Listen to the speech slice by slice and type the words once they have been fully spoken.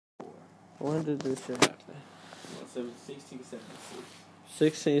When did this shit happen? 1676.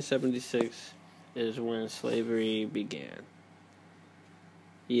 1676 is when slavery began.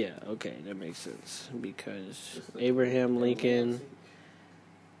 Yeah, okay, that makes sense. Because Abraham Lincoln...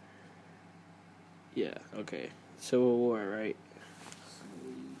 Yeah, okay. Civil War, right?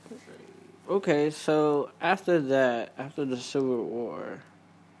 Okay, so after that, after the Civil War,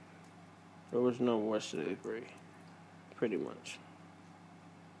 there was no more slavery. Pretty much.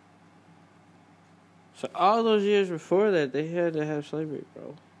 So all those years before that, they had to have slavery,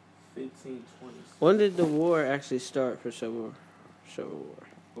 bro. 1520. When did the war actually start for Civil War?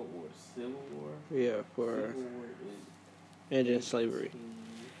 What war? Civil War? Yeah, for Civil War ending slavery.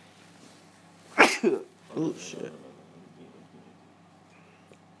 Oh shit!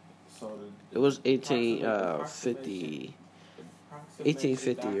 So It was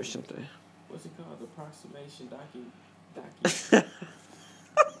 1850 or something. What's it called? The Approximation document.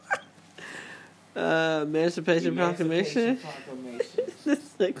 Emancipation Proclamation.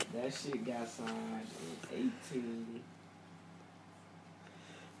 That shit got signed in 18.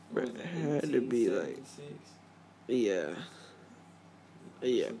 Bro, it had to be like, yeah.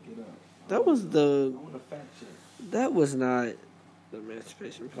 That was the. I want to fact check. That was not the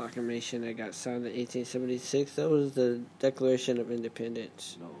Emancipation Proclamation that got signed in 1876. That was the Declaration of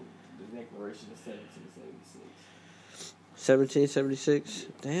Independence. No, the Declaration of 1776. 1776?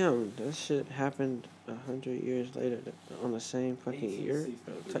 Damn, that shit happened 100 years later on the same fucking year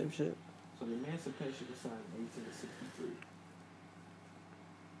type shit. So the Emancipation was signed in 1863.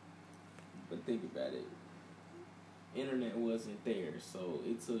 But think about it. Internet wasn't there, so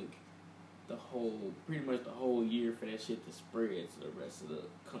it took pretty much the whole year for that shit to spread to the rest of the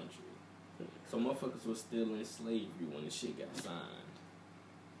country. So motherfuckers was still in slavery when the shit got signed.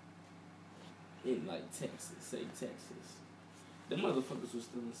 In like Texas, say Texas. The motherfuckers was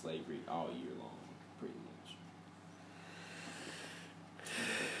still in slavery all year long, pretty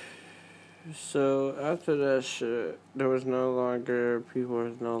much. So after that shit, people was no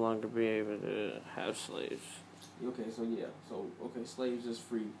longer be able to have slaves. Okay, so yeah, slaves is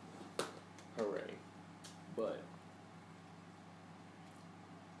free. Hooray. But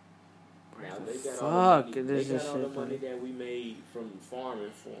now they got all the money that we made from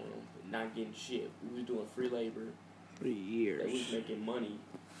farming for them, not getting shit. We was doing free labor. 3 years. They was making money.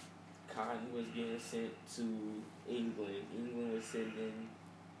 Cotton was getting sent to England. England was sending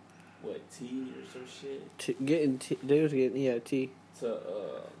tea or some shit. They was getting tea. To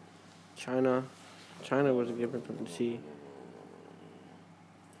China. China was giving them tea.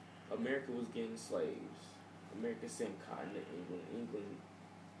 America was getting slaves. America sent cotton to England. England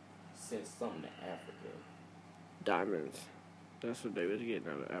sent something to Africa. Diamonds. That's what they was getting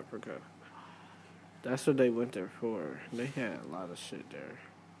out of Africa. That's what they went there for. They had a lot of shit there.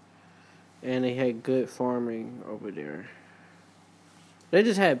 And they had good farming over there. They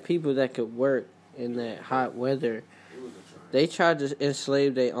just had people that could work in that hot weather. They tried to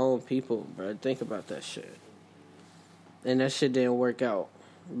enslave their own people, bro. Think about that shit. And that shit didn't work out.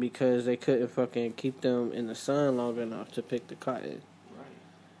 Because they couldn't fucking keep them in the sun long enough to pick the cotton. Right.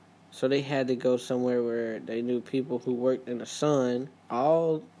 So they had to go somewhere where they knew people who worked in the sun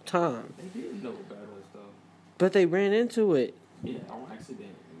all the time. They didn't know about us, though. But they ran into it. Yeah, on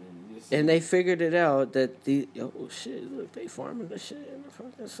accident. And they figured it out that oh shit, look, they farming the shit in the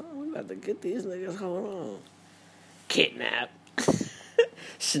fucking sun. We about to get these niggas, hold on. Kidnap.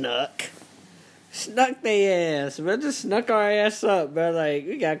 Snuck they ass, bro. Just snuck our ass up, bro. Like,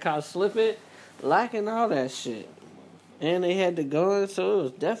 we got caught slipping, lacking all that shit. And they had the gun, so it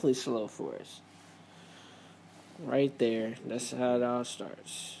was definitely slow for us. Right there. That's how it all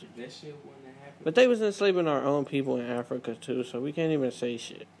starts. That shit wouldn't have happened. But they was enslaving our own people in Africa, too, so we can't even say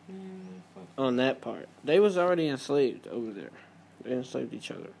shit on that part. They was already enslaved over there. They enslaved each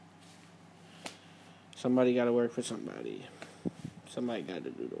other. Somebody got to work for somebody. Somebody got to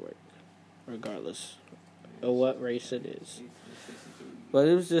do the work. Regardless of what race it is. But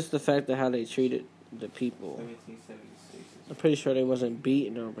it was just the fact of how they treated the people. 1776. I'm pretty sure they wasn't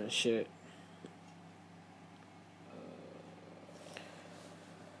beating them and shit.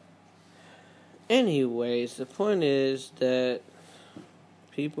 Anyways, the point is that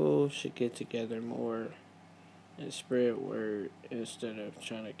people should get together more and spread word instead of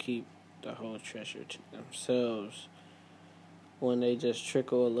trying to keep the whole treasure to themselves. When they just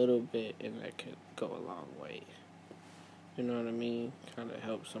trickle a little bit, and that could go a long way. You know what I mean? Kind of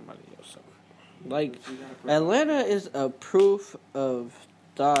help somebody else. Like, Atlanta is a proof of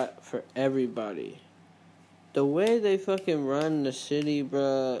thought for everybody. The way they fucking run the city,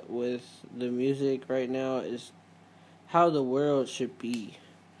 bruh, with the music right now is how the world should be.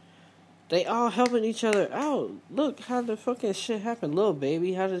 They all helping each other out. Look how the fucking shit happened. Lil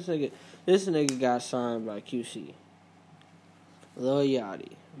Baby, how this nigga got signed by QC. Lil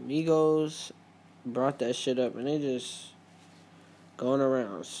Yachty. Migos brought that shit up and they just going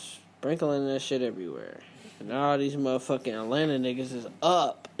around sprinkling that shit everywhere. And all these motherfucking Atlanta niggas is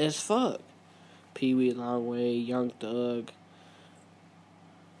up as fuck. Pee Wee Longway, Young Thug.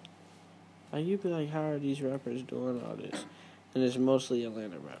 Like, you be like, how are these rappers doing all this? And it's mostly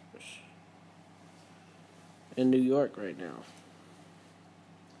Atlanta rappers. In New York right now.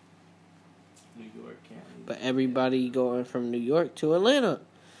 New York County. But everybody going from New York to Atlanta.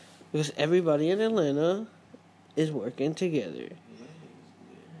 Because everybody in Atlanta is working together.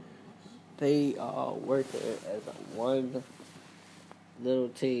 They all work as a one little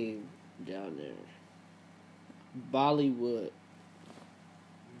team down there. Bollywood.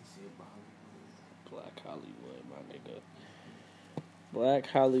 Black Hollywood, my nigga. Black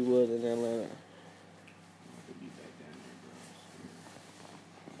Hollywood in Atlanta.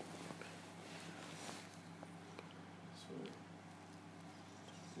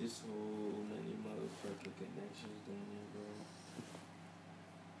 There's so many motherfucking connections down there, bro.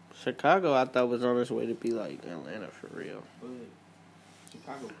 Chicago, I thought, was on its way to be like Atlanta for real. But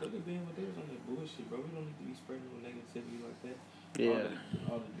Chicago could have been, but they was on that bullshit, bro. We don't need to be spreading no negativity like that. Yeah.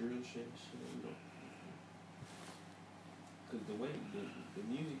 All the drill shit and shit. We don't. Because the way the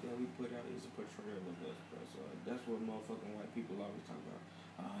music that we put out is a portrayal of us, bro. So that's what motherfucking white people always talk about.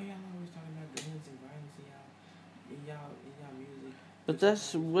 Oh, y'all always talking about guns and violence in y'all music. But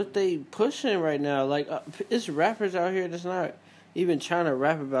that's what they pushing right now. Like, it's rappers out here that's not even trying to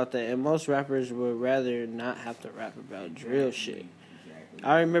rap about that. And most rappers would rather not have to rap about drill shit. Exactly.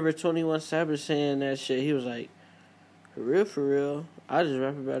 I remember 21 Savage saying that shit. He was like, for real, I just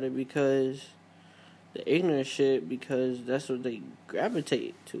rap about it because the ignorant shit, because that's what they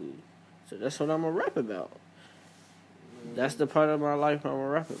gravitate to. So that's what I'm going to rap about. That's the part of my life I'm going to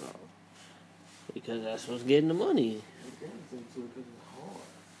rap about. Because that's what's getting the money.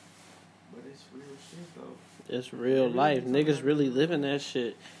 But it's real shit, though. It's real life. Niggas really living that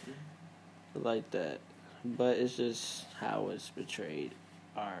shit like that. But it's just how it's betrayed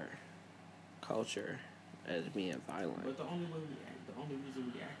our culture as being violent. But the only reason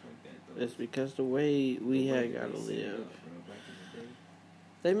we act like that, though, It's because the way we had gotta they set it live. up, bro, back in the day.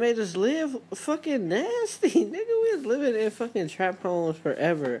 They made us live fucking nasty. Nigga, we was living in fucking trap homes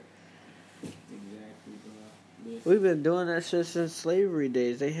forever. Exactly, bro. We've been doing that shit since slavery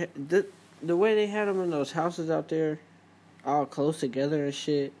days. They had the way they had them in those houses out there, all close together and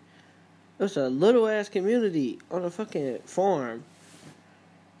shit. It was a little ass community on a fucking farm.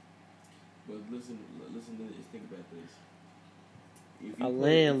 But listen to this. Think about this.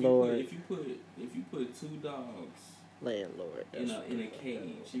 Landlord. If you put two dogs Landlord. in a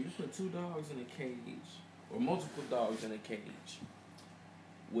cage, if you put two dogs in a cage or multiple dogs in a cage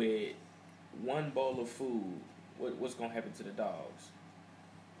with one bowl of food, what's gonna happen to the dogs?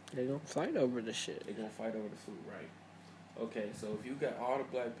 They gonna fight over the shit. They're gonna fight over the food, right? Okay, so if you got all the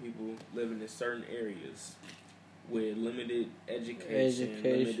black people living in certain areas with limited education,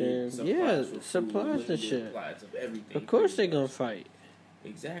 limited supplies for food, supplies and limited shit. supplies of everything. Of course they gonna fight.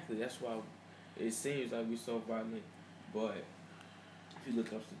 Exactly. That's why it seems like we're so violent. But if you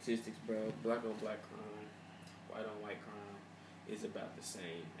look up statistics, bro, black on black crime, white on white crime is about the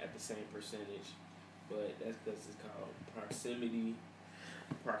same, at the same percentage. But that's because it's called proximity.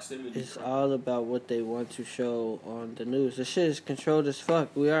 It's all about what they want to show on the news. The shit is controlled as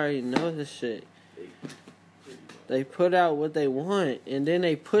fuck. We already know this shit. They put out what they want, and then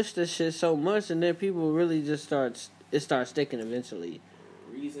they push the shit so much, and then people really just starts sticking eventually.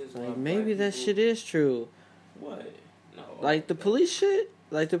 Reasons like why maybe that people, shit is true. What? No. Like the police shit.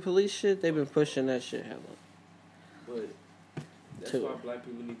 They've been pushing that shit hella. But that's why black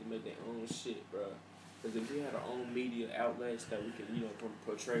people need to make their own shit, bro. Because if we had our own media outlets that we can,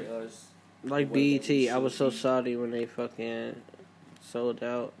 portray us. Like BET, I was so salty when they fucking sold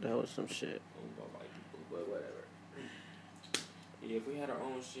out. That was some shit. But whatever. Yeah, if we had our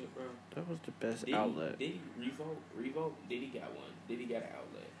own shit, bro. That was the best outlet. Revolt, Diddy got one. Diddy got an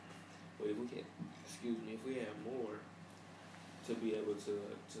outlet. But if we had more to be able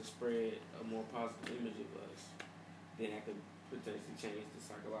to spread a more positive image of us, then that could potentially change the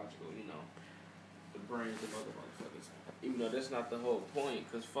psychological, the brains of other motherfuckers. Even though that's not the whole point,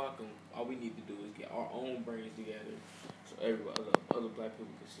 because fuck them, all we need to do is get our own brains together so other black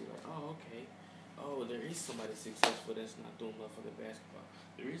people can see, like, oh, okay. Oh, there is somebody successful that's not doing motherfucking basketball.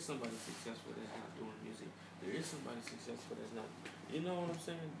 There is somebody successful that's not doing music. There is somebody successful that's not. You know what I'm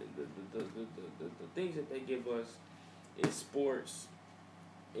saying? The things that they give us is sports,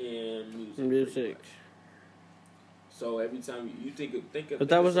 and music. Music. So every time you think of, But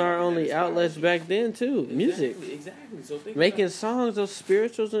that was our only outlets back then too. Exactly, Music. Exactly. So Making songs, those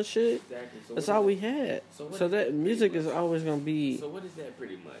spirituals and shit. Exactly. So that's all we had. So that music is always gonna be. So what is that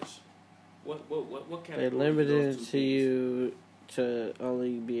pretty much? What kind they of limited it to you to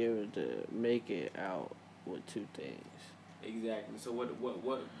only be able to make it out with two things. Exactly. So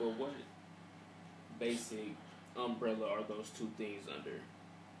what basic umbrella are those two things under?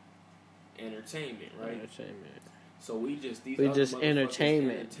 Entertainment, right? Entertainment. So we just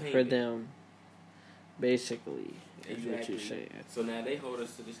entertainment for them, basically. Is exactly. what you're saying. So now they hold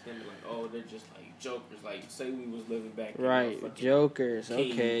us to this thing like, oh, they're just like jokers. Like, say we was living back in right, jokers.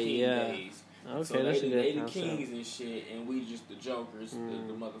 King yeah. Days. Okay, so that's they the kings and shit, and we just the jokers, the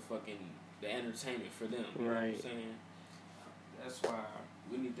motherfucking the entertainment for them. You know what I'm saying? That's why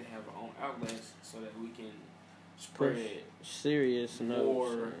we need to have our own outlets so that we can spread serious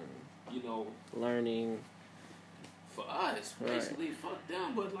more, learning. For us, basically, fuck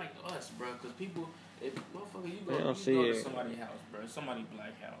them, but like us, bro. Because people, if motherfucker, you go to somebody's house, bro, somebody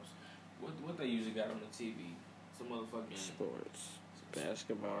black house. What they usually got on the TV? Some motherfucking sports,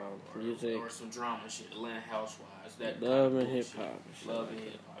 basketball, music, or some drama shit. Atlanta Housewives, that love and hip hop, love and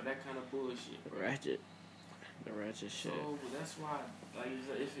hip hop, that kind of bullshit, bro. The ratchet shit. So that's why, like,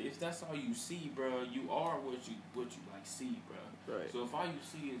 if that's all you see, bro, you are what you like see, bro. Right. So if all you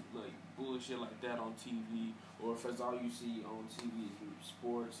see is like bullshit like that on TV, or if that's all you see on TV is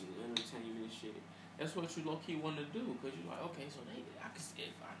sports and entertainment and shit, that's what you low key want to do, because you're like, okay, so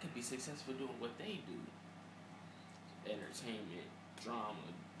if I could be successful doing what they do, entertainment, drama,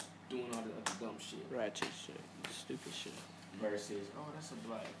 doing all the other dumb shit, ratchet shit, stupid shit, versus that's a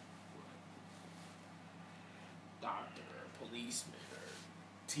black doctor or policeman or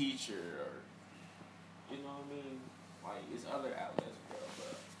teacher or you know what I mean? Like, it's other outlets, bro,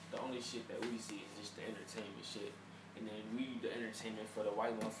 but the only shit that we see is just the entertainment shit. And then we the entertainment for the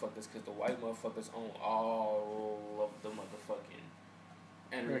white motherfuckers, because the white motherfuckers own all of the motherfucking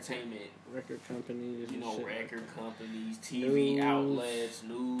entertainment. Record companies. Record companies, TV outlets,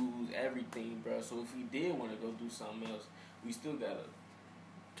 news, everything, bro. So if we did want to go do something else, we still gotta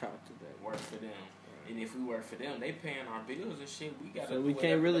talk to them, work for them. And if we work for them, they paying our bills and shit. We gotta do we whatever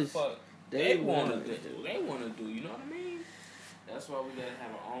can't really the fuck they wanna do. They wanna do. You know what I mean? That's why we gotta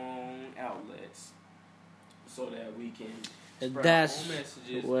have our own outlets so that we can. That's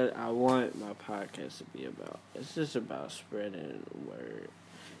what I want my podcast to be about. It's just about spreading word,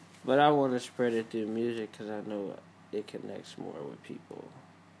 but I want to spread it through music because I know it connects more with people.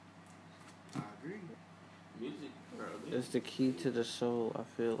 I agree. Music, bro. It's the key to the soul. I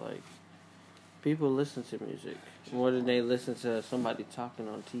feel like. People listen to music more than they listen to somebody talking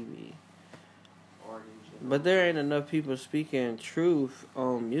on TV. But there ain't enough people speaking truth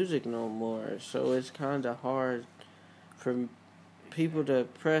on music no more, so it's kind of hard for people to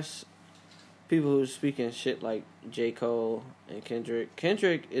press people who's speaking shit like J. Cole and Kendrick.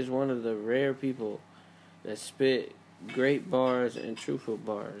 Kendrick is one of the rare people that spit great bars and truthful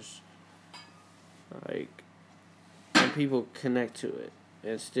bars. Like, and people connect to it.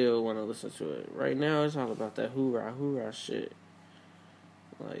 And still want to listen to it. Right now, it's all about that hoorah, hoorah shit.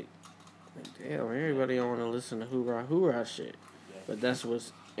 Like damn, everybody don't want to listen to hoorah, hoorah shit. But that's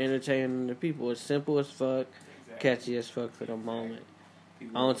what's entertaining the people. It's simple as fuck, catchy as fuck for the moment.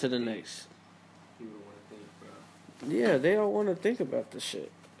 On to the next. People want to think, bro. Yeah, they all want to think about the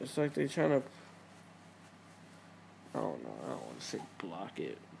shit. It's like they trying to, I don't know, I don't want to say block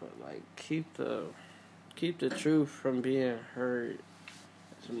it, but like keep the truth from being heard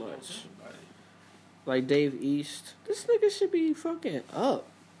as much. Like Dave East, this nigga should be fucking up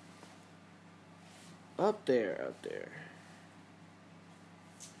there.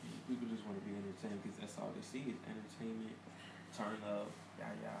 People just want to be entertained because that's all they see is entertainment. Turn up, yeah.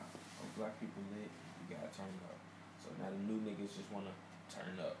 Oh, black people lit, you gotta turn up. So now the new niggas just want to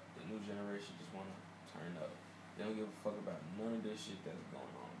turn up. The new generation just want to turn up. They don't give a fuck about none of this shit that's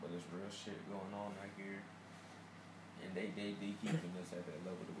going on, but there's real shit going on out here. And they keeping us at that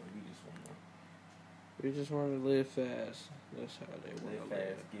level to where we just want to live fast. That's how they want to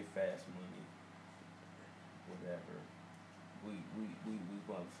live. Get fast money, whatever. We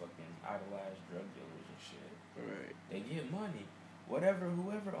motherfucking idolize drug dealers and shit. Right. They get money. Whoever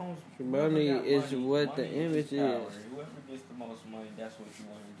owns money is what the image is. Whoever gets the most money, that's what you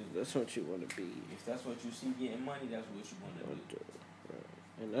want to do. That's what you want to be. If that's what you see getting money, that's what you want to do.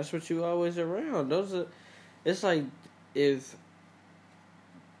 Right. And that's what you always around. It's like if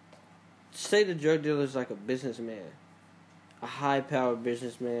say the drug dealer is like a businessman, a high-powered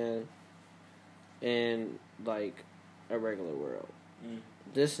businessman, in like a regular world.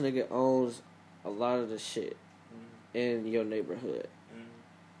 this nigga owns a lot of the shit in your neighborhood.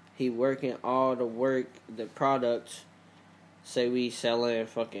 He working all the work, the products. Say we selling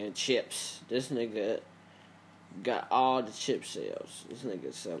fucking chips. This nigga got all the chip sales. This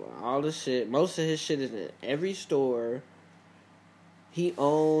nigga selling all the shit. Most of his shit is in every store. He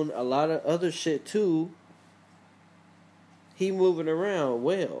own a lot of other shit too. He moving around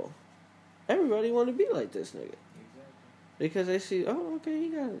well. Everybody want to be like this nigga. Because they see, oh, okay, he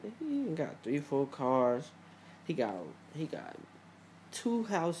even got 3-4 cars. He got 2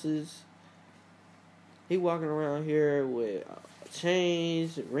 houses. He walking around here with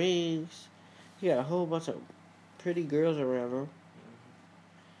chains, rings. He got a whole bunch of pretty girls around him.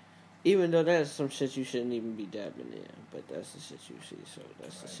 Even though that's some shit you shouldn't even be dabbing in, but that's the shit you see. So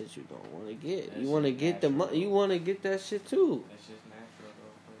that's the shit you gonna want to get. That's you want to get you want to get that shit too. That's just natural,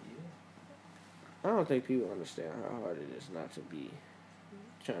 though. But yeah. I don't think people understand how hard it is not to be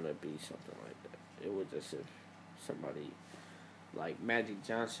trying to be something like that. It was just if somebody like Magic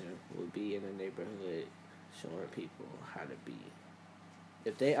Johnson would be in a neighborhood showing people how to be.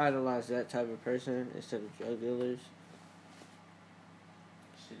 If they idolize that type of person instead of drug dealers,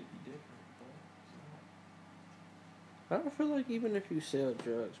 shit would be different, but I don't feel like even if you sell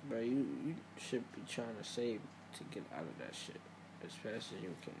drugs, bro, you should be trying to save to get out of that shit as fast as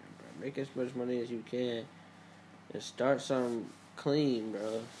you can, bro. Make as much money as you can and start something clean,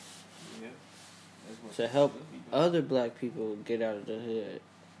 bro. Yeah. To help other black people get out of the hood.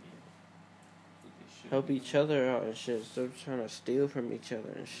 Help each other out and shit. Stop trying to steal from each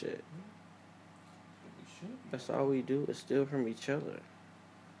other and shit. That's all we do is steal from each other.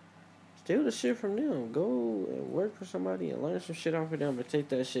 Steal the shit from them. Go and work for somebody and learn some shit off of them and take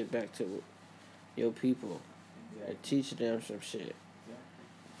that shit back to your people. And teach them some shit.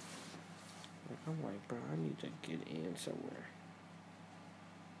 Like, I'm like, bro, I need to get in somewhere.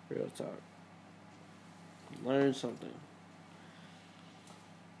 Real talk. Learn something.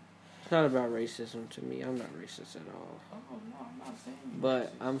 It's not about racism to me. I'm not racist at all. Oh, no, I'm not saying But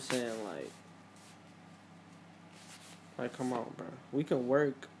racist. I'm saying, like, come on, bro. We can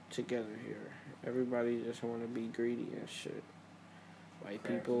work together here. Everybody just want to be greedy and shit. White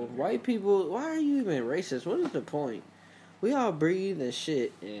people, why are you even racist? What is the point? We all breathe and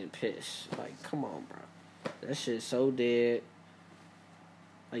shit and piss. Like, come on, bro. That shit's so dead.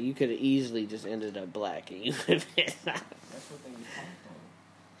 Like, you could have easily just ended up black and you could have been. That's what they was taught,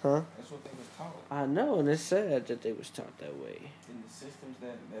 though. Huh? That's what they was taught. I know, and it's sad that they was taught that way. In the systems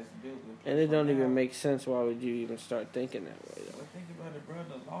that's built. And it don't even make sense. Why would you even start thinking that way, though? But think about it, bro.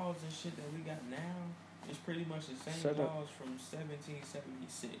 The laws and shit that we got now is pretty much the same Shut up. laws from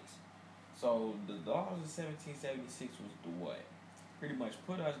 1776. So the laws of 1776 was the what? Pretty much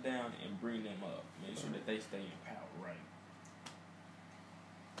put us down and bring them up. Make sure that they stay in power, right?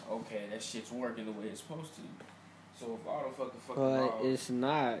 Okay, that shit's working the way it's supposed to. So if all the fucking But laws, it's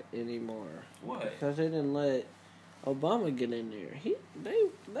not anymore. what? Because they didn't let Obama get in there.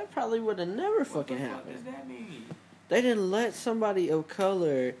 That probably would have never fucking happened. What does that mean? They didn't let somebody of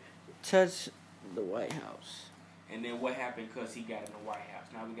color touch the White House. And then what happened because he got in the White House?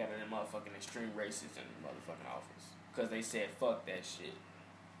 Now we got a motherfucking extreme racist in the motherfucking office. Because they said, fuck that shit.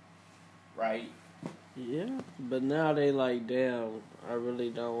 Right? Yeah, but now they like, damn, I really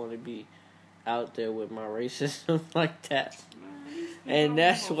don't want to be out there with my racism like that. Man, And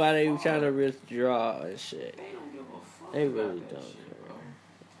that's why they trying to withdraw and shit. They don't give a fuck. They really about that don't shit, bro.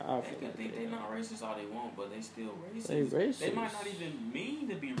 I They feel can like think they not racist all they want, but they still racist. They racist. They might not even mean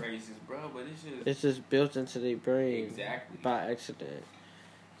to be racist, bro, but it's just... It's just built into their brain Exactly. by accident.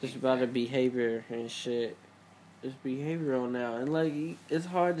 Just about the behavior and shit. It's behavioral now. And, like, it's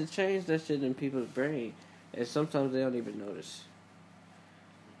hard to change that shit in people's brain. And sometimes they don't even notice.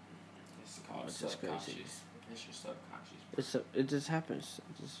 It's called It's just crazy. subconscious. It's your subconscious, bro. It just happens.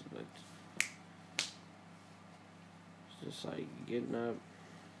 It's just like getting up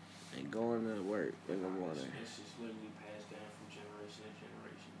and going to work in the morning. It's just literally passed down from generation to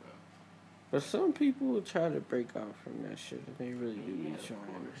generation, bro. But some people try to break off from that shit, and they really do be Yeah, of trying.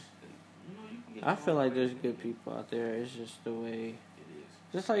 course. You know, you can get I your feel own like way there's to good do it. people out there. It's just the way. It is.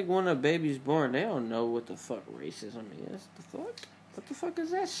 Just like when a baby's born, they don't know what the fuck racism is. The fuck? What the fuck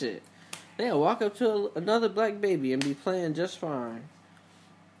is that shit? They'll walk up to another black baby and be playing just fine.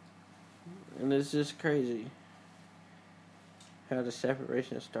 And it's just crazy how the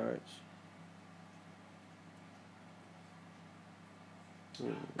separation starts.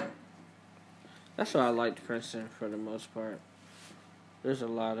 That's why I liked Princeton for the most part. There's a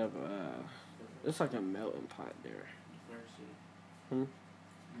lot of, it's like a melting pot there.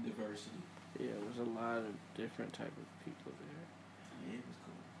 Diversity. Yeah, there's a lot of different type of people there. Yeah, it was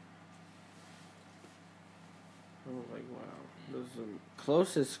was like, wow. It was the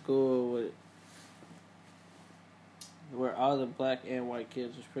closest school where all the black and white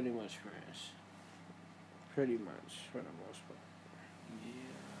kids was pretty much friends. Pretty much, for the most part.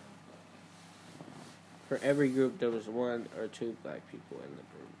 Yeah. For every group, there was one or two black people in the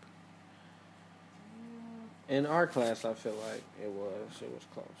group. In our class, I feel like it was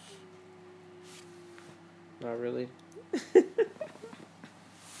close. Not really.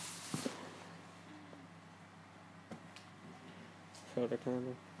 Shoulder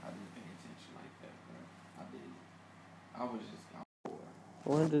condom. I didn't pay attention like that, bro. I didn't. I was just bored.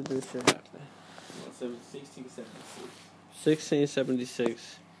 When did this shit happen? 1676.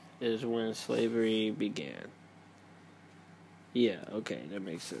 1676 is when slavery began. Yeah, okay, that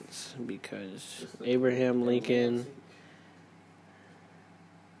makes sense. Because Abraham Lincoln...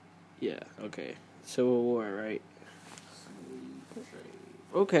 Yeah, okay. Civil War, right?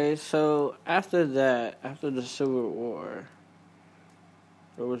 Okay, so after that, after the Civil War,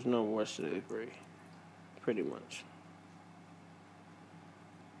 there was no more slavery. Pretty much.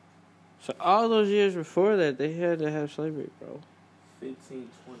 So all those years before that, they had to have slavery, bro.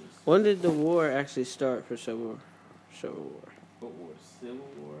 1520. When did the war actually start for Civil War? What war? Civil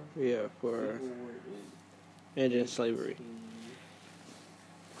War? Yeah, for Civil War is ending slavery.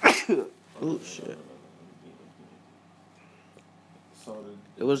 Oh, shit. So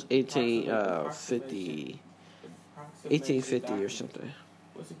It was 1850 or something.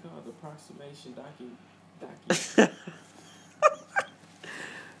 What's it called? The Proclamation document.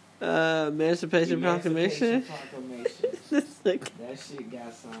 Emancipation Proclamation. That shit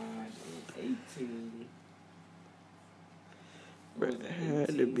got signed in 18. Bro, it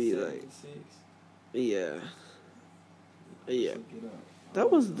had to be like, yeah. That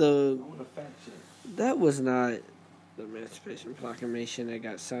was the. I want to fact check. That was not the Emancipation Proclamation that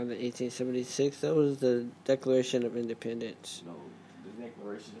got signed in 1876. That was the Declaration of Independence. No, the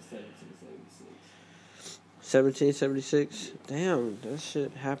Declaration of 1776. 1776? Damn, that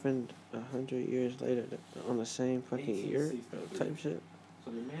shit happened 100 years later on the same fucking year type shit.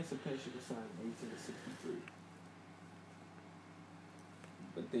 So the Emancipation was signed in 1863.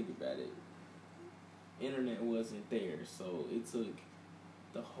 But think about it. Internet wasn't there, so it took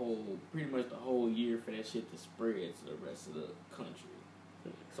pretty much the whole year for that shit to spread to the rest of the country.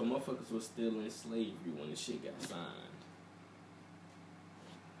 So motherfuckers was still in slavery when the shit got signed.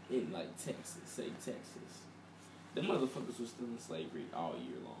 In like Texas, say Texas. The motherfuckers was still in slavery all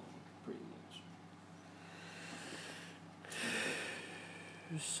year long, pretty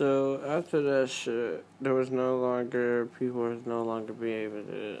much. So after that shit, people was no longer be able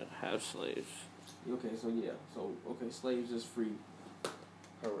to have slaves. Okay, so yeah. So, slaves is free.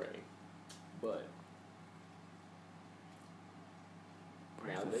 Hooray. But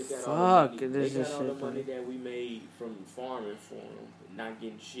now they got all the money that we made from farming for them, not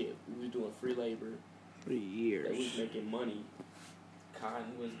getting shit. We was doing free labor for years. They was making money.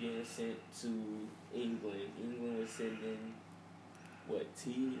 Cotton was getting sent to England. England was sending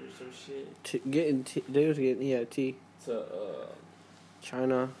tea or some shit. They was getting tea to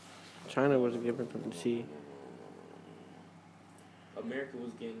China. China was giving them tea. America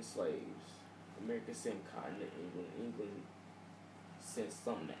was getting slaves. America sent cotton to England. England sent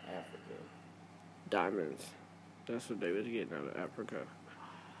something to Africa. Diamonds. That's what they was getting out of Africa.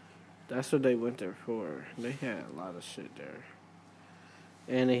 That's what they went there for. They had a lot of shit there.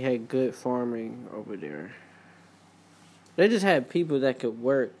 And they had good farming over there. They just had people that could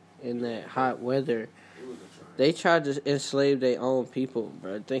work in that hot weather. They tried to enslave their own people,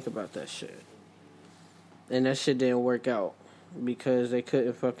 bro. Think about that shit. And that shit didn't work out. Because they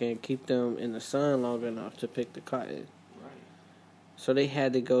couldn't fucking keep them in the sun long enough to pick the cotton. Right. So they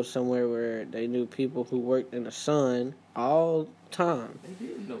had to go somewhere where they knew people who worked in the sun all the time. They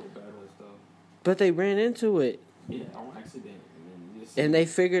didn't know about us, though. But they ran into it. Yeah, on accident. And they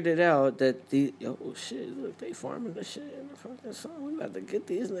figured it out that oh shit, look, they farming the shit in the fucking sun. We about to get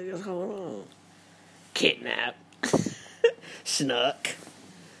these niggas, hold on. Kidnap.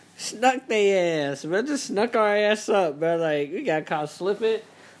 Snuck their ass, bro. Just snuck our ass up, bro. Like, we got caught slipping,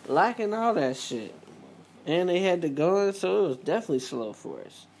 lacking all that shit. And they had the gun, so it was definitely slow for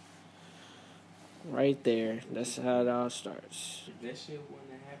us. Right there. That's how it all starts. If that shit wouldn't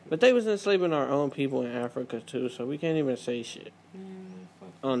have happened. But they was enslaving our own people in Africa, too, so we can't even say shit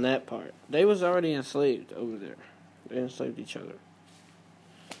on that part. They was already enslaved over there. They enslaved each other.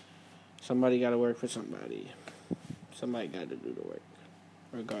 Somebody got to work for somebody. Somebody got to do the work.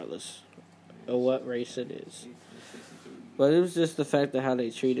 Regardless of what race it is. But it was just the fact of how they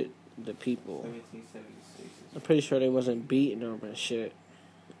treated the people. 1776. I'm pretty sure they wasn't beating them and shit.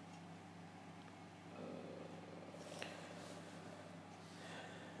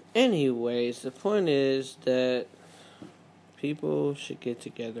 Anyways, the point is that people should get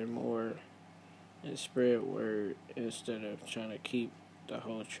together more and spread word instead of trying to keep the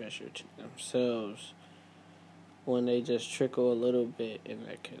whole treasure to themselves when they just trickle a little bit, and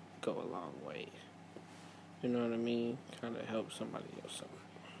that could go a long way. You know what I mean? Kind of help somebody else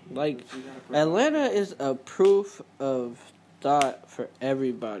out. Like, Atlanta is a proof of thought for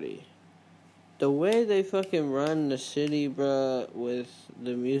everybody. The way they fucking run the city, bruh, with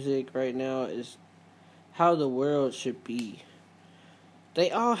the music right now is how the world should be. They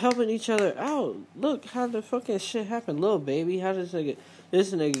all helping each other out. Look how the fucking shit happened. Lil Baby, how this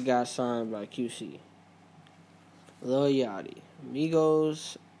nigga got signed by QC. Lil Yachty.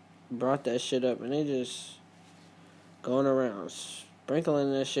 Migos brought that shit up, and they just going around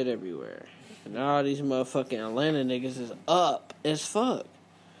sprinkling that shit everywhere. And all these motherfucking Atlanta niggas is up as fuck.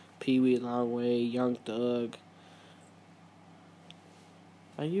 Pee Wee Longway, Young Thug.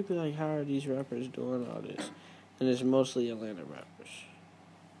 Like, you be like, how are these rappers doing all this? And it's mostly Atlanta rappers.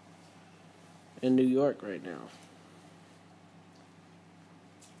 In New York right now.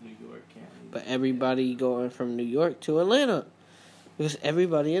 New York County. But everybody going from New York to Atlanta. Because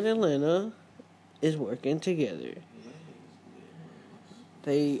everybody in Atlanta is working together.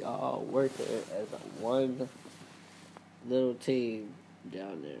 They all work as a one little team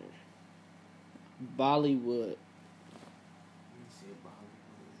down there. Bollywood.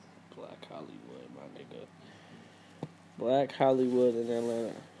 Black Hollywood, my nigga. Black Hollywood in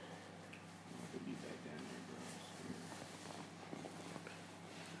Atlanta.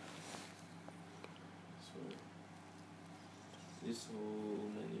 There's so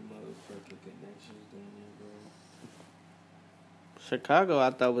many motherfucking connections down there, bro. Chicago,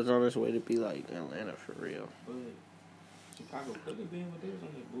 I thought, was on its way to be like Atlanta for real. But Chicago could have been, but they was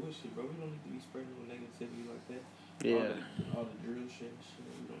on that bullshit, bro. We don't need to be spreading no negativity like that. Yeah. All the drill shit and shit.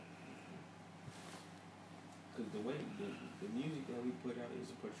 We don't. Because the way the music that we put out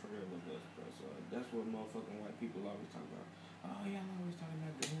is a portrayal of us, bro. So that's what motherfucking white people always talk about. Oh, y'all always talking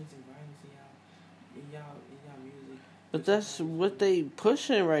about guns and violence in y'all music. But that's what they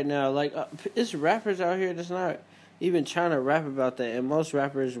pushing right now. Like, it's rappers out here that's not even trying to rap about that. And most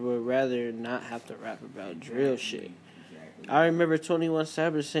rappers would rather not have to rap about drill shit. Exactly. I remember 21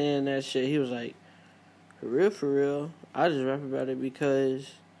 Savage saying that shit. He was like, for real, I just rap about it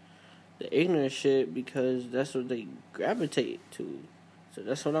because the ignorant shit, because that's what they gravitate to. So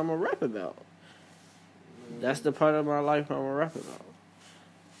that's what I'm going to rap about. That's the part of my life I'm going to rap about.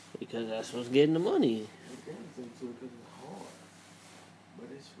 Because that's what's getting the money. But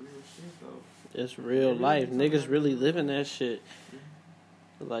it's real shit, though. It's real life. Niggas really living that shit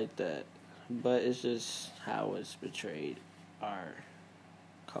like that. But it's just how it's betrayed our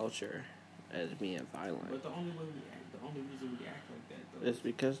culture as being violent. But the only reason we act like that, though, it's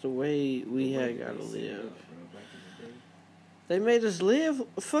because the way we had gotta live. They made us live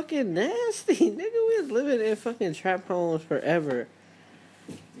fucking nasty. Nigga, we was living in fucking trap homes forever.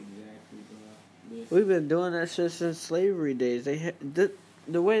 We've been doing that shit since slavery days. They had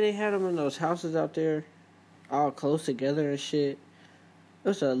the way they had them in those houses out there, all close together and shit. It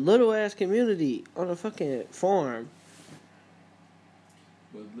was a little ass community on a fucking farm.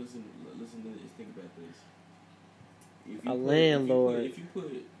 But listen to this. Think about this. Landlord. If you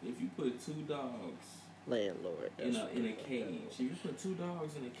put two dogs. Landlord. In a cage. If you put two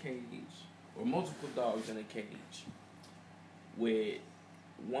dogs in a cage, or multiple dogs in a cage, with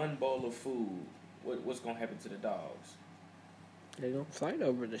one bowl of food, what's gonna happen to the dogs? They gonna fight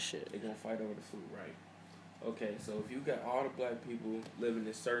over the shit. They gonna fight over the food, right? Okay, so if you got all the black people living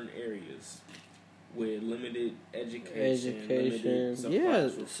in certain areas with limited education, limited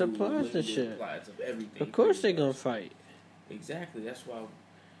supplies of supplies food, and shit, supplies of everything. Of course they gonna fight. Exactly. That's why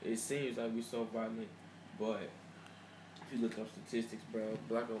it seems like we're so violent. But if you look up statistics, bro,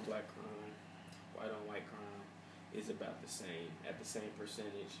 black on black crime, white on white crime is about the same, at the same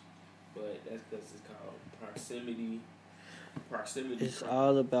percentage. But that's because it's called proximity. It's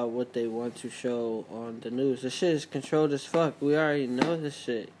all about what they want to show on the news. The shit is controlled as fuck. We already know this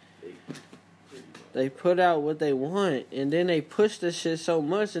shit. They put out what they want, and then they push this shit so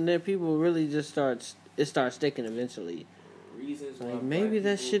much, and then people really just starts sticking eventually. Reasons like maybe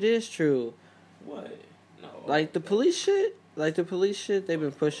that shit is true. What? No. Like the police shit. They've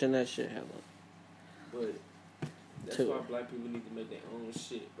been pushing that shit hella. But that's why black people need to make their own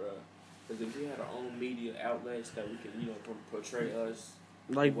shit, bro. Because if we had our own media outlets that we can, portray us.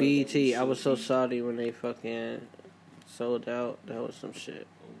 Like BET, I was so salty when they fucking sold out. That was some shit.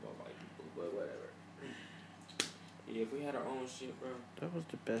 But whatever. Yeah, if we had our own shit, bro. That was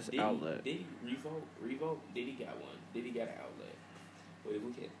the best outlet. Revolt, Diddy got one. Diddy got an outlet. But if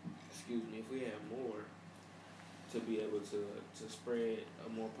we can, if we have more to be able to spread a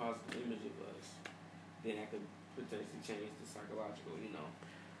more positive image of us, then that could potentially change the psychological,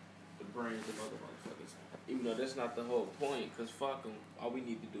 the brains of other motherfuckers. Even though that's not the whole point, because fuck them, all we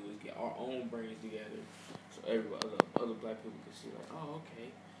need to do is get our own brains together so other black people can see, like, oh, okay.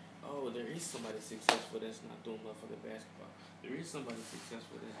 Oh, there is somebody successful that's not doing motherfucking basketball. There is somebody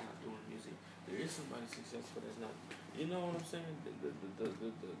successful that's not doing music. There is somebody successful that's not. You know what I'm saying?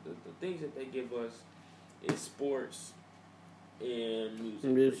 The things that they give us is sports and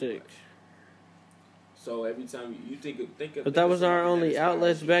music. So every time you think of. But that was our only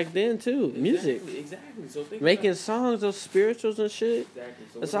outlets back then too. Music. Exactly. So making songs of spirituals and shit. Exactly.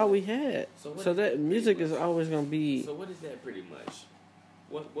 So that's all we had. So that music is always gonna be. So what is that pretty much?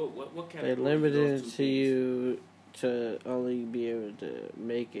 What kind they limited to you to only be able to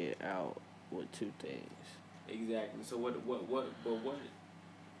make it out with two things. Exactly. So what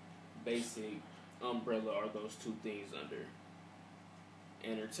basic umbrella are those two things under?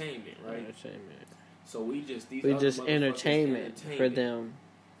 Entertainment, right? Entertainment. So we just entertainment for them,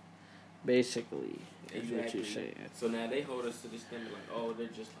 basically. Is exactly. what you're saying. So now they hold us to this standard like, oh, they're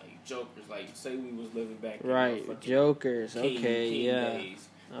just like jokers. Like, say we was living back in right, jokers. King yeah. Days.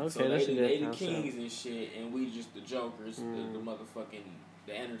 Okay, so that's a good they concept. the kings and shit, and we just the jokers, the motherfucking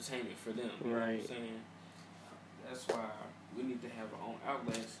the entertainment for them. You know what I'm saying? That's why we need to have our own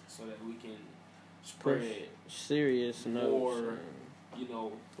outlets so that we can spread serious more,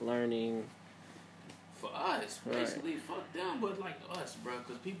 learning. For us, basically, fuck them, but like us, bro.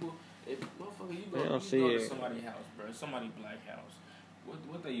 Because people, if motherfucker, you go to somebody's house, bro, somebody black house.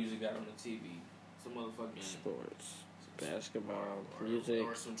 What they usually got on the TV? Some motherfucking sports, basketball, music,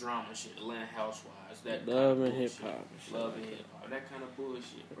 or some drama shit. Atlanta Housewives, that love and hip hop, love and hip hop, that kind of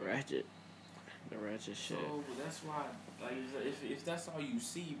bullshit. Bro. The ratchet shit. So that's why, like, if that's all you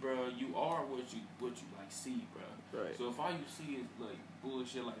see, bro, you are what you like see, bro. Right. So if all you see is like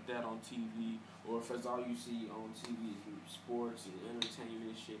bullshit like that on TV, or if that's all you see on TV is sports and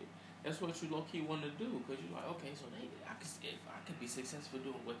entertainment and shit, that's what you low key want to do, because you're like, okay, so if I could be successful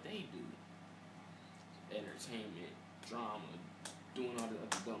doing what they do, entertainment, drama, doing all the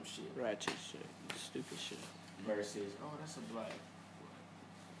other dumb shit, ratchet shit, stupid shit, versus that's a black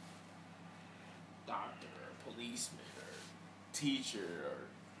doctor or policeman or teacher or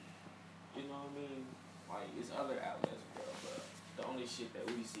you know what I mean? Like, it's other outlets, bro, but the only shit that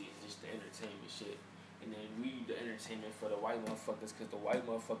we see is just the entertainment shit. And then we the entertainment for the white motherfuckers, because the white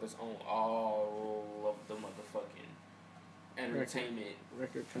motherfuckers own all of the motherfucking entertainment.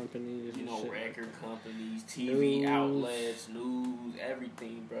 Record companies. Record companies, TV outlets, news,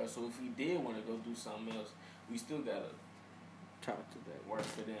 everything, bro. So if we did want to go do something else, we still gotta talk to them, work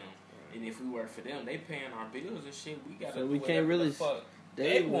for them. Right. And if we work for them, they paying our bills and shit. We gotta. So we can't really. The fuck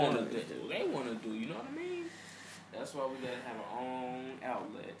they want to do. They want to do. You know what I mean? That's why we gotta have our own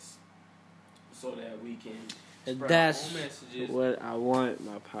outlets, so that we can. That's what I want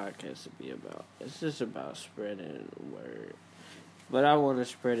my podcast to be about. It's just about spreading word. But I want to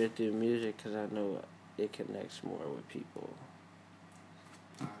spread it through music because I know it connects more with people.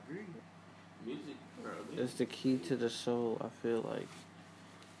 I agree. Music, bro. It's the key to the soul, I feel like.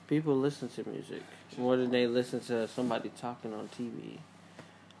 People listen to music more than they listen to somebody talking on TV.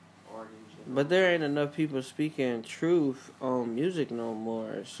 But there ain't enough people speaking truth on music no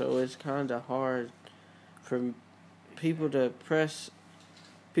more. So it's kind of hard for people to press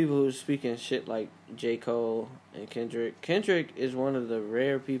people who's speaking shit like J. Cole and Kendrick. Kendrick is one of the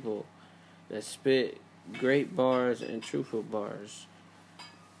rare people that spit great bars and truthful bars.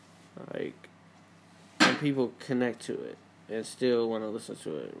 Like, and people connect to it and still want to listen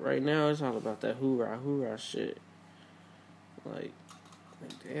to it. Right now, it's all about that hoorah, hoorah shit. Like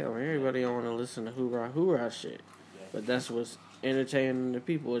damn, everybody don't want to listen to hoorah, hoorah shit. But that's what's entertaining the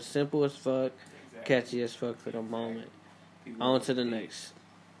people. It's simple as fuck, catchy as fuck for the moment. On to the next.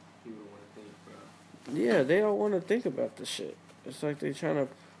 People want to think, bro. Yeah, they don't want to think about the shit. It's like they trying to,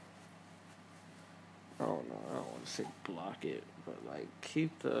 I don't know, I don't want to say block it, but like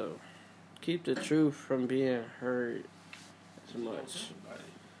keep the truth from being heard as much.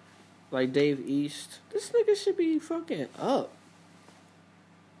 Like Dave East, this nigga should be fucking up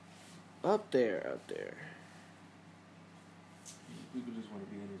there. People just want to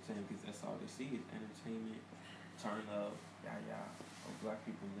be entertained because that's all they see is entertainment. Turn up, yeah. Oh, black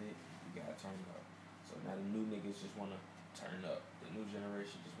people lit, you gotta turn up. So now the new niggas just wanna turn up. The new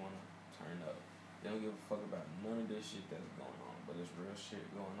generation just wanna turn up. They don't give a fuck about none of this shit that's going on, but there's real shit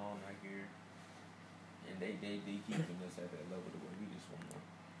going on out here. And they keeping us at that level to where we just wanna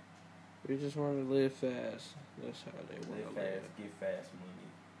We just want to live fast. That's how they want Live to live. fast, get fast money,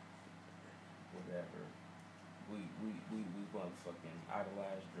 whatever. We motherfucking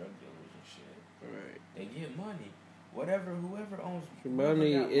idolize drug dealers and shit. Right. They get money. Whoever owns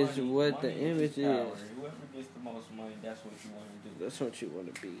Money whoever got is money, what money the image power. is. Whoever gets the most money, that's what you want to do. That's what you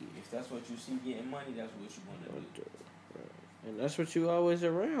want to be. If that's what you see getting money, that's what you want to do. Right. And that's what you always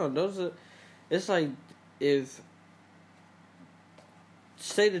around. It's like if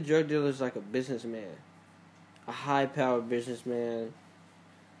say the drug dealer is like a businessman, a high powered businessman,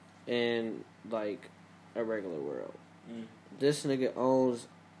 in like a regular world. Mm. This nigga owns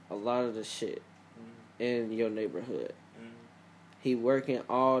a lot of the shit in your neighborhood. He working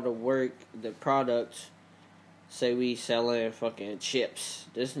all the products. Say we selling fucking chips.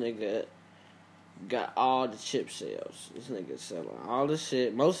 This nigga got all the chip sales. This nigga selling all the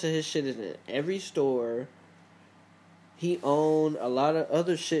shit. Most of his shit is in every store. He owned a lot of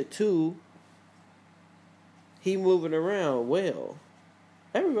other shit too. He moving around well.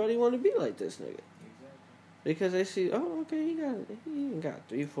 Everybody want to be like this nigga. Exactly. Because they see, oh, okay, he even got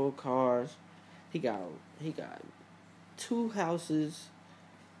 3-4 cars. He got 2 houses.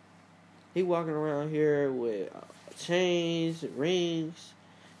 He walking around here with chains, rings.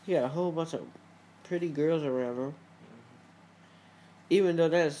 He got a whole bunch of pretty girls around him. Even though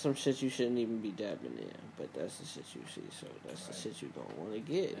that's some shit you shouldn't even be dabbing in, but that's the shit you see. So that's the shit you don't want to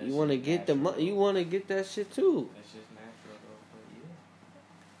get. That's you want to get the money. You want to get that shit too. That's just natural, though. But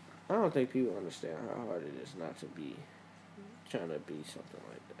yeah. I don't think people understand how hard it is not to be trying to be something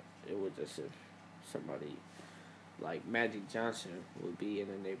like that. It was just if somebody like Magic Johnson would be in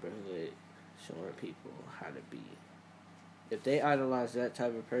the neighborhood showing people how to be. If they idolize that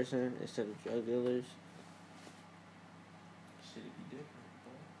type of person instead of drug dealers, Shit'd be different,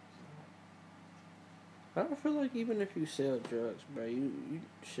 I don't feel like even if you sell drugs, bro, you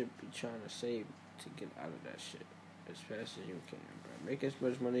should be trying to save to get out of that shit as fast as you can, bro. Make as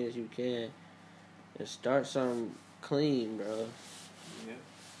much money as you can and start something clean, bro. Yeah.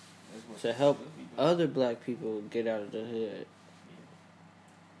 That's what To help other black people get out of the hood.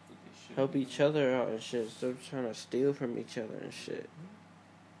 Help each other out and shit. Stop trying to steal from each other and shit.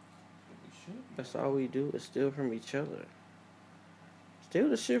 That's all we do is steal from each other. Steal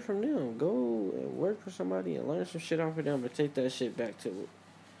the shit from them. Go and work for somebody and learn some shit off of them and take that shit back to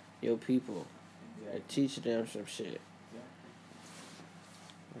your people and teach them some shit.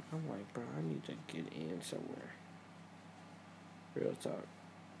 Like, I'm like, bro, I need to get in somewhere. Real talk.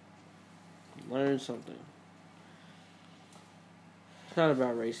 Learn something. It's not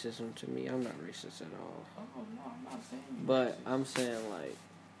about racism to me. I'm not racist at all. Oh, no, I'm not saying you But racist. I'm saying,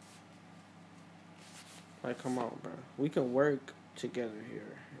 like, come on, bro. We can work together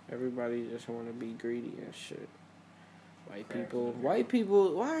here. Everybody just want to be greedy and shit. White people,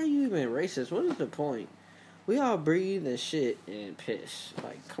 why are you even racist? What is the point? We all breathe and shit and piss.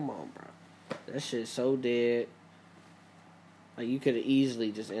 Like, come on, bro. That shit's so dead. Like, you could have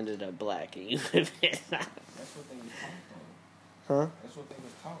easily just ended up black and you could have been. That's what they was taught, though. Huh? That's what they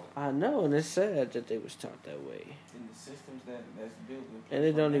was taught. I know, and it's sad that they was taught that way. In the systems that's built in place And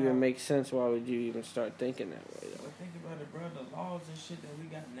it don't right even now. make sense. Why would you even start thinking that way, though? But think about it, bro. The laws and shit that we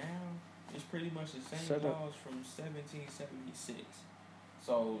got now is pretty much the same Shut up. laws from 1776.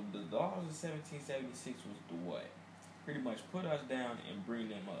 So the laws of 1776 was the what? Pretty much put us down and bring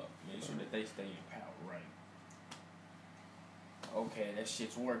them up. Make sure that they stay in power, right? Okay, that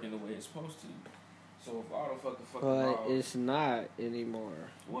shit's working the way it's supposed to. So if all the fucking But laws, it's not anymore.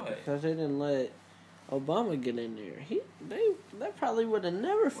 what? Because they didn't let Obama get in there. That probably would have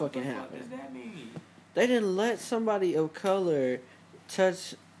never What fucking the fuck happened. does that mean? They didn't let somebody of color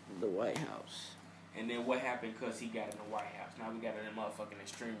touch the White House. And then what happened because he got in the White House? Now we got them motherfucking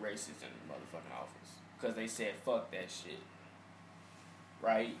extreme racists in the motherfucking office. Because they said, fuck that shit.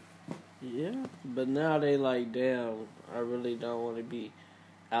 Right? Yeah, but now they like, damn, I really don't want to be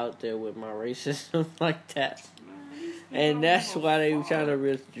out there with my racism like that. Man, And that's why they trying to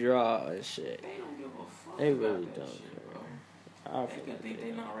withdraw and shit. They don't give a fuck. They about really that don't shit, care. bro. I They feel can like think they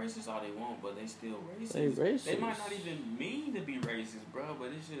they don't. not racist all they want, but they still racist. They racist. They might not even mean to be racist, bro, but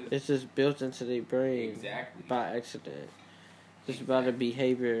it's just... It's just built into their brain Exactly. by accident. It's about the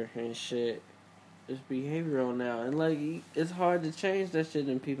behavior and shit. It's behavioral now, and like it's hard to change that shit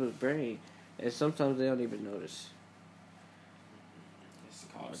in people's brain, and sometimes they don't even notice. It's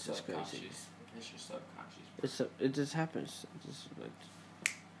called It's just subconscious. crazy. It's your subconscious. It just happens. It's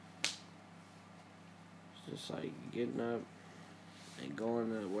just like getting up and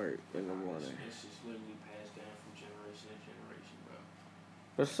going to work in the morning. It's just literally passed down from generation to generation, bro.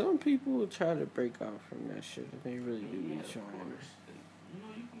 But some people try to break off from that shit, and they really do be Yeah, of trying. course. You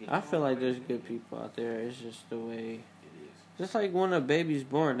know, you can I feel like there's good people out there. It's just the way. It is. Just like when a baby's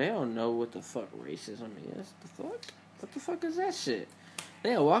born, they don't know what the fuck racism is. The fuck? What the fuck is that shit?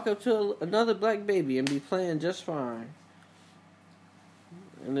 They'll walk up to another black baby and be playing just fine.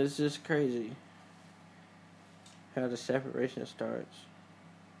 And it's just crazy how the separation starts.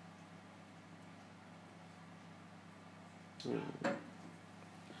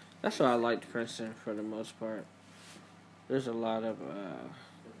 That's why I liked Princeton for the most part. There's a lot of,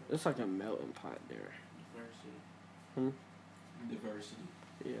 it's like a melting pot there. Diversity.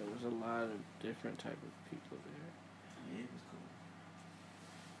 Yeah, there's a lot of different type of people there. Yeah, it was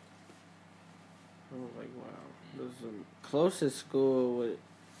cool. I was like, wow. This is the closest school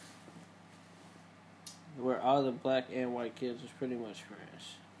where all the black and white kids was pretty much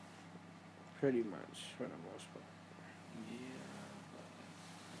friends. Pretty much, for the most part. Yeah.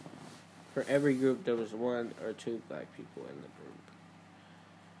 For every group, there was one or two black people in the group.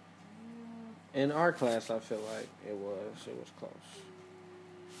 In our class, I feel like it was close.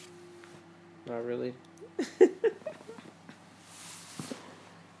 Not really.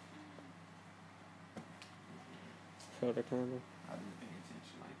 Shoulder condom. I didn't pay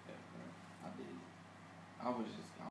attention like that, bro. I didn't. I was just